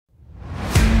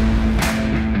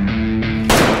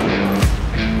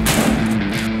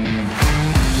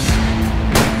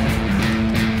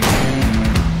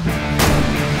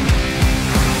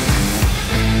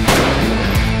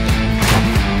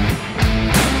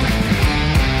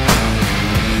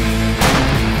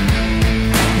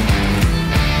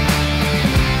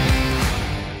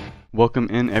Welcome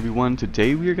in everyone.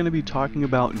 Today we are going to be talking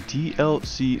about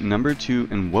DLC number 2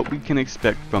 and what we can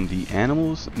expect from the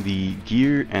animals, the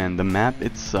gear, and the map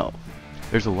itself.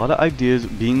 There's a lot of ideas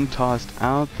being tossed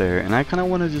out there, and I kind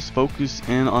of want to just focus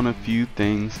in on a few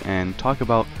things and talk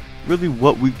about really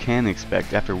what we can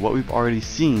expect after what we've already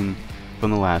seen from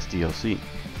the last DLC.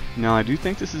 Now I do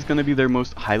think this is going to be their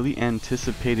most highly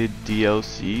anticipated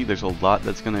DLC. There's a lot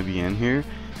that's going to be in here.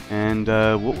 And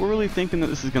what we're really thinking that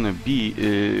this is going to be,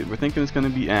 we're thinking it's going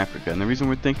to be Africa. And the reason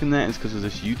we're thinking that is because of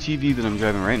this UTV that I'm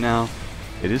driving right now.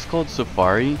 It is called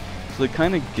Safari, so it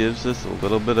kind of gives us a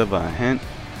little bit of a hint.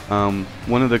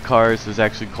 One of the cars is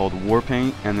actually called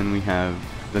Warpaint, and then we have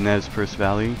the Nez Perce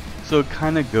Valley. So it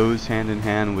kind of goes hand in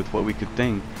hand with what we could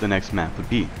think the next map would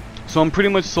be. So I'm pretty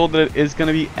much sold that it is going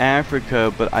to be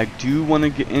Africa, but I do want to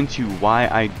get into why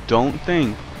I don't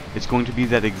think it's going to be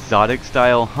that exotic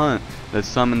style hunt that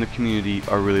some in the community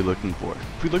are really looking for.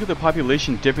 If we look at the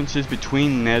population differences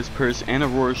between Nez Perce and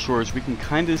Aurora Shores, we can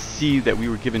kind of see that we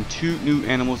were given two new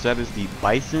animals, that is the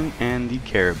bison and the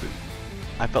caribou.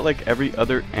 I felt like every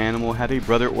other animal had a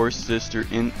brother or sister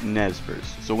in Nez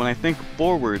Perce. So when I think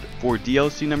forward for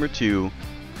DLC number 2,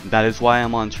 that is why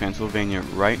I'm on Transylvania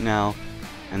right now,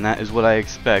 and that is what I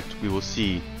expect we will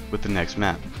see with the next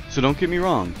map. So don't get me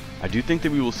wrong, I do think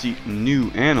that we will see new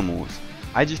animals.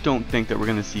 I just don't think that we're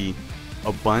going to see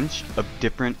a bunch of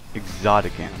different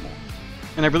exotic animals.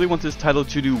 And I really want this title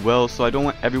to do well, so I don't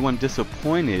want everyone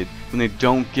disappointed when they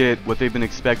don't get what they've been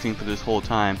expecting for this whole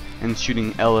time and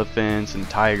shooting elephants and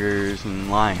tigers and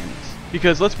lions.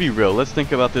 Because let's be real, let's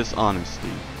think about this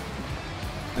honestly.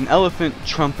 An elephant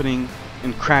trumpeting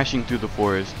and crashing through the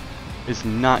forest is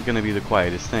not going to be the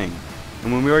quietest thing.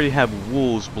 And when we already have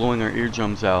wolves blowing our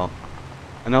eardrums out,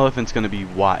 an elephant's going to be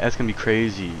wild. That's going to be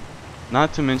crazy.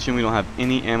 Not to mention we don't have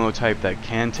any ammo type that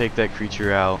can take that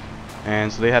creature out,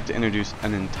 and so they have to introduce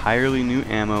an entirely new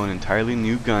ammo, an entirely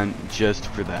new gun just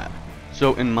for that.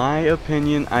 So in my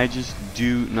opinion, I just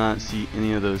do not see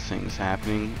any of those things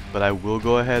happening, but I will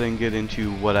go ahead and get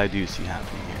into what I do see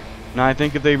happening here. Now I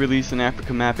think if they release an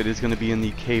Africa map, it is going to be in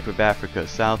the Cape of Africa,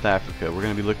 South Africa. We're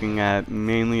going to be looking at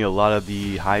mainly a lot of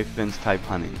the high fence type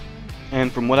hunting. And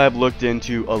from what I've looked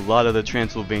into, a lot of the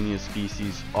Transylvania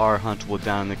species are huntable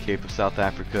down in the Cape of South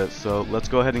Africa, so let's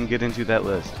go ahead and get into that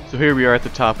list. So here we are at the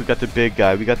top. We got the big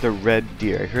guy, we got the red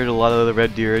deer. I heard a lot of the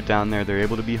red deer are down there, they're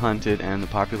able to be hunted, and the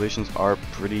populations are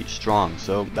pretty strong,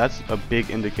 so that's a big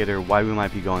indicator why we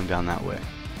might be going down that way.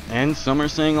 And some are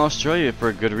saying Australia for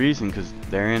a good reason, because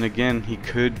therein again, he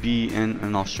could be in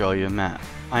an Australia map.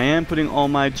 I am putting all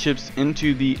my chips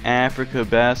into the Africa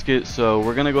basket, so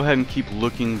we're going to go ahead and keep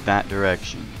looking that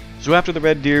direction. So after the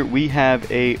red deer, we have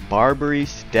a Barbary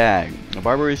stag. A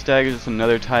Barbary stag is just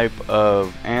another type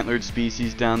of antlered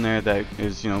species down there that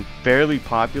is, fairly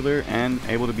popular and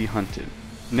able to be hunted.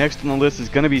 Next on the list is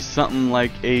going to be something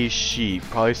like a sheep,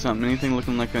 probably anything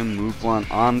looking like a mouflon.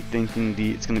 I'm thinking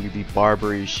it's going to be the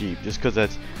Barbary sheep, just because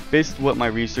that's basically what my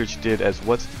research did as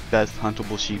what's the best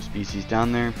huntable sheep species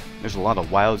down there. There's a lot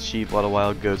of wild sheep, a lot of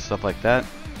wild goats, stuff like that.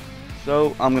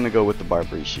 So I'm going to go with the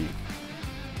Barbary sheep.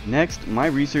 Next, my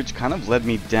research kind of led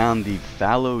me down the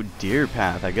fallow deer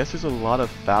path. I guess there's a lot of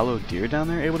fallow deer down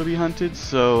there able to be hunted,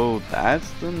 so that's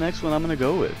the next one I'm going to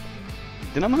go with.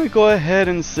 Then I'm going to go ahead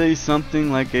and say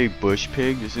something like a bush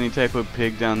pig, just any type of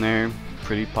pig down there,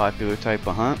 pretty popular type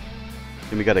of hunt.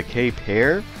 Then we got a Cape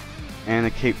hare and a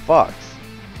Cape fox.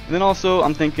 And then also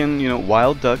I'm thinking,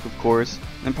 wild duck of course,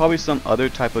 and probably some other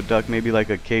type of duck, maybe like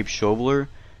a Cape shoveler.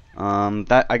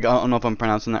 I don't know if I'm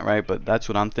pronouncing that right, but that's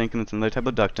what I'm thinking. It's another type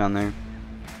of duck down there.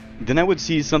 Then I would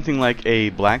see something like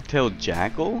a black-tailed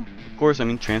jackal. Of course,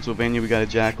 Transylvania we got a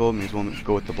jackal, may as well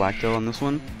go with the black-tail on this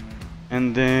one.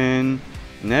 And then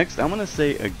next, I'm going to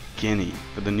say a guinea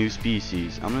for the new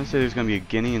species. I'm going to say there's going to be a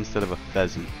guinea instead of a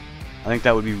pheasant. I think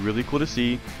that would be really cool to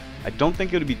see. I don't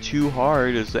think it would be too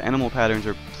hard as the animal patterns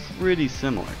are pretty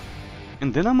similar.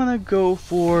 And then I'm going to go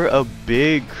for a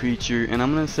big creature, and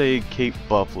I'm going to say Cape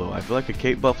buffalo. I feel like a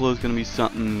Cape buffalo is going to be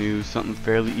something new, something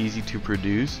fairly easy to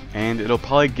produce, and it'll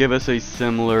probably give us a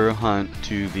similar hunt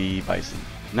to the bison.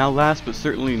 Now last but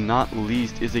certainly not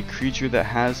least is a creature that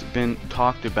has been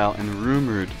talked about and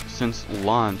rumored since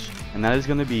launch, and that is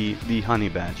going to be the honey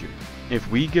badger.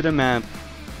 If we get a map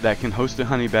that can host a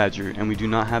honey badger and we do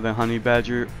not have a honey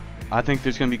badger, I think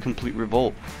there's going to be complete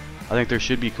revolt. I think there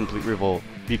should be complete revolt,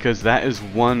 because that is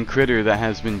one critter that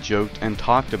has been joked and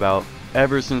talked about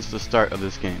ever since the start of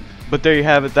this game. But there you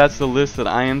have it. That's the list that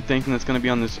I am thinking that's going to be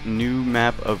on this new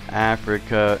map of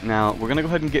Africa. Now, we're going to go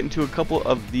ahead and get into a couple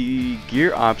of the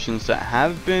gear options that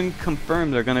have been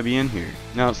confirmed they're going to be in here.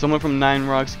 Now, someone from 9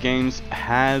 Rocks Games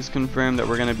has confirmed that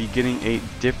we're going to be getting a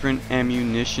different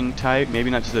ammunition type. Maybe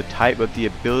not just a type, but the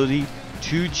ability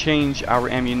to change our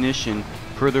ammunition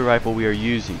per the rifle we are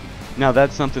using. Now,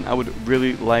 that's something I would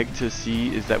really like to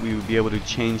see, is that we would be able to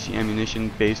change the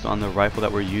ammunition based on the rifle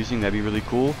that we're using. That'd be really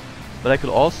cool. But I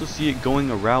could also see it going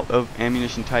a route of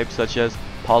ammunition types such as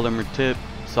polymer tip,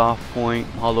 soft point,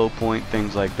 hollow point,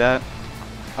 things like that.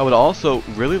 I would also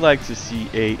really like to see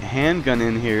a handgun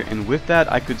in here, and with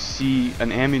that I could see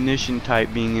an ammunition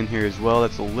type being in here as well.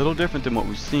 That's a little different than what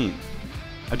we've seen.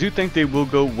 I do think they will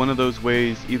go one of those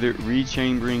ways, either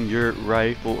rechambering your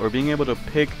rifle or being able to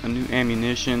pick a new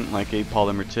ammunition like a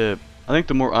polymer tip. I think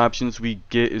the more options we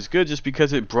get is good, just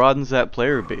because it broadens that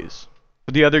player base.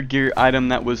 For the other gear item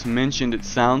that was mentioned, it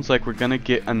sounds like we're gonna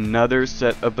get another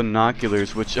set of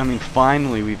binoculars, which, I mean,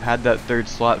 finally, we've had that third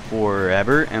slot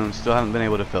forever and we still haven't been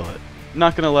able to fill it.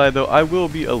 Not gonna lie though, I will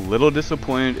be a little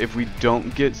disappointed if we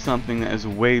don't get something that is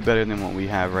way better than what we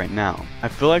have right now. I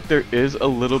feel like there is a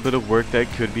little bit of work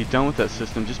that could be done with that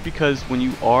system, just because when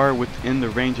you are within the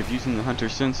range of using the hunter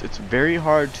sense, it's very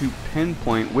hard to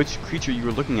pinpoint which creature you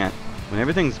are looking at when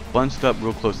everything's bunched up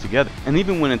real close together. And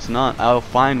even when it's not, I'll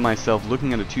find myself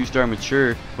looking at a 2-star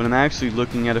mature when I'm actually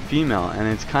looking at a female, and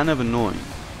it's kind of annoying.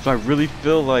 So I really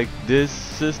feel like this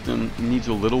system needs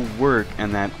a little work,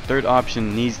 and that third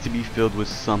option needs to be filled with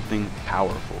something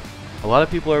powerful. A lot of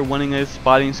people are wanting a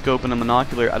spotting scope and a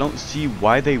monocular. I don't see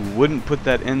why they wouldn't put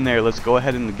that in there. Let's go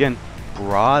ahead and again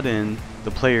broaden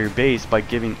the player base by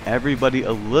giving everybody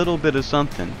a little bit of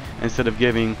something instead of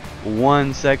giving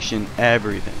one section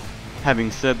everything.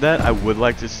 Having said that, I would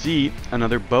like to see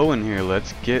another bow in here.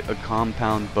 Let's get a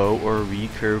compound bow or a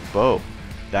recurve bow.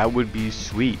 That would be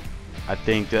sweet. I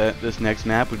think that this next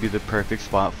map would be the perfect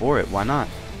spot for it. Why not?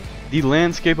 The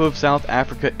landscape of South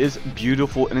Africa is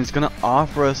beautiful, and it's going to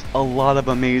offer us a lot of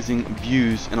amazing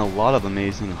views and a lot of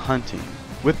amazing hunting.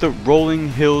 With the rolling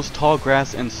hills, tall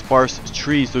grass, and sparse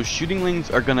trees, those shooting lanes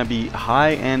are going to be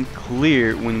high and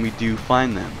clear when we do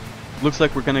find them. Looks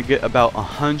like we're gonna get about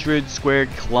 100 square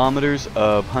kilometers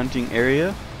of hunting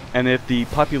area, and if the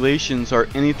populations are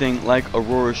anything like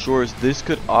Aurora Shores, this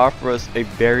could offer us a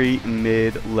very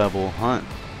mid-level hunt.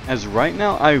 As right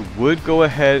now, I would go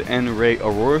ahead and rate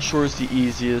Aurora Shores the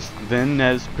easiest, then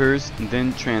Nez Perce,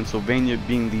 then Transylvania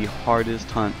being the hardest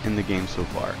hunt in the game so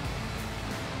far.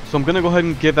 So I'm going to go ahead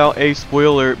and give out a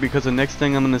spoiler, because the next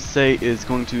thing I'm going to say is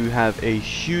going to have a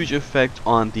huge effect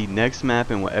on the next map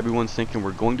and what everyone's thinking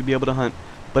we're going to be able to hunt,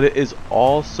 but it is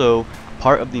also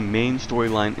part of the main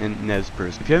storyline in Nez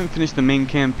Perce. If you haven't finished the main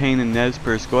campaign in Nez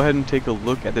Perce, go ahead and take a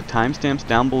look at the timestamps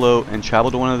down below and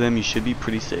travel to one of them. You should be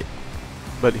pretty safe.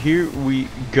 But here we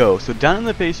go. So down in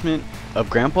the basement of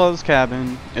Grandpa's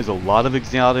cabin is a lot of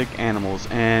exotic animals,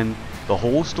 and the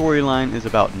whole storyline is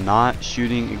about not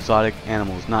shooting exotic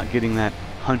animals, not getting that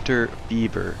hunter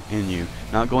fever in you,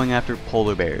 not going after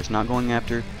polar bears, not going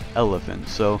after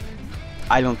elephants. So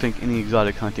I don't think any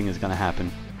exotic hunting is going to happen.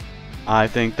 I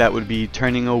think that would be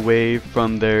turning away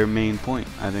from their main point.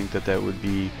 I think that that would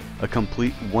be a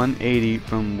complete 180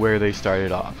 from where they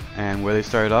started off, and where they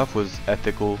started off was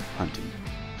ethical hunting.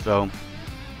 So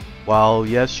while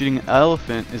yes, shooting an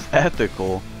elephant is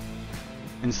ethical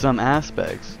in some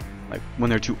aspects, like when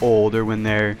they're too old or when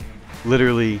they're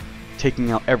literally taking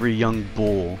out every young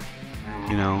bull,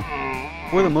 you know,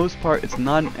 for the most part it's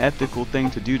not an ethical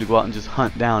thing to do to go out and just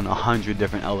hunt down 100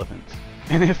 different elephants.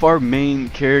 And if our main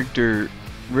character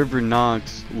River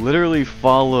Knox literally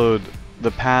followed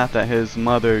the path that his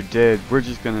mother did, we're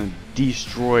just gonna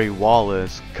destroy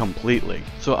Wallace completely.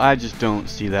 So I just don't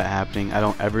see that happening. I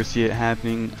don't ever see it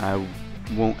happening. I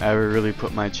won't ever really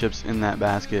put my chips in that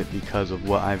basket because of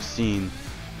what I've seen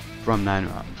from 9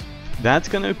 Rocks. That's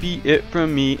gonna be it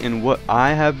from me and what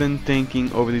I have been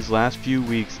thinking over these last few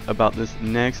weeks about this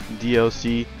next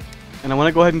DLC. And I want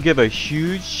to go ahead and give a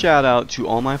huge shout out to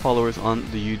all my followers on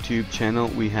the YouTube channel.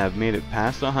 We have made it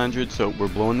past 100, so we're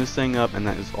blowing this thing up, and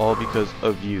that is all because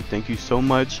of you. Thank you so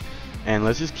much, and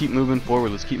let's just keep moving forward.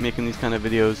 Let's keep making these kind of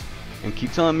videos and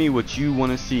keep telling me what you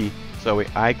want to see, so that way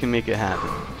I can make it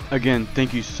happen. Again,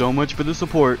 thank you so much for the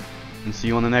support, and see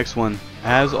you on the next one.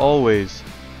 As always,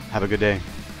 have a good day.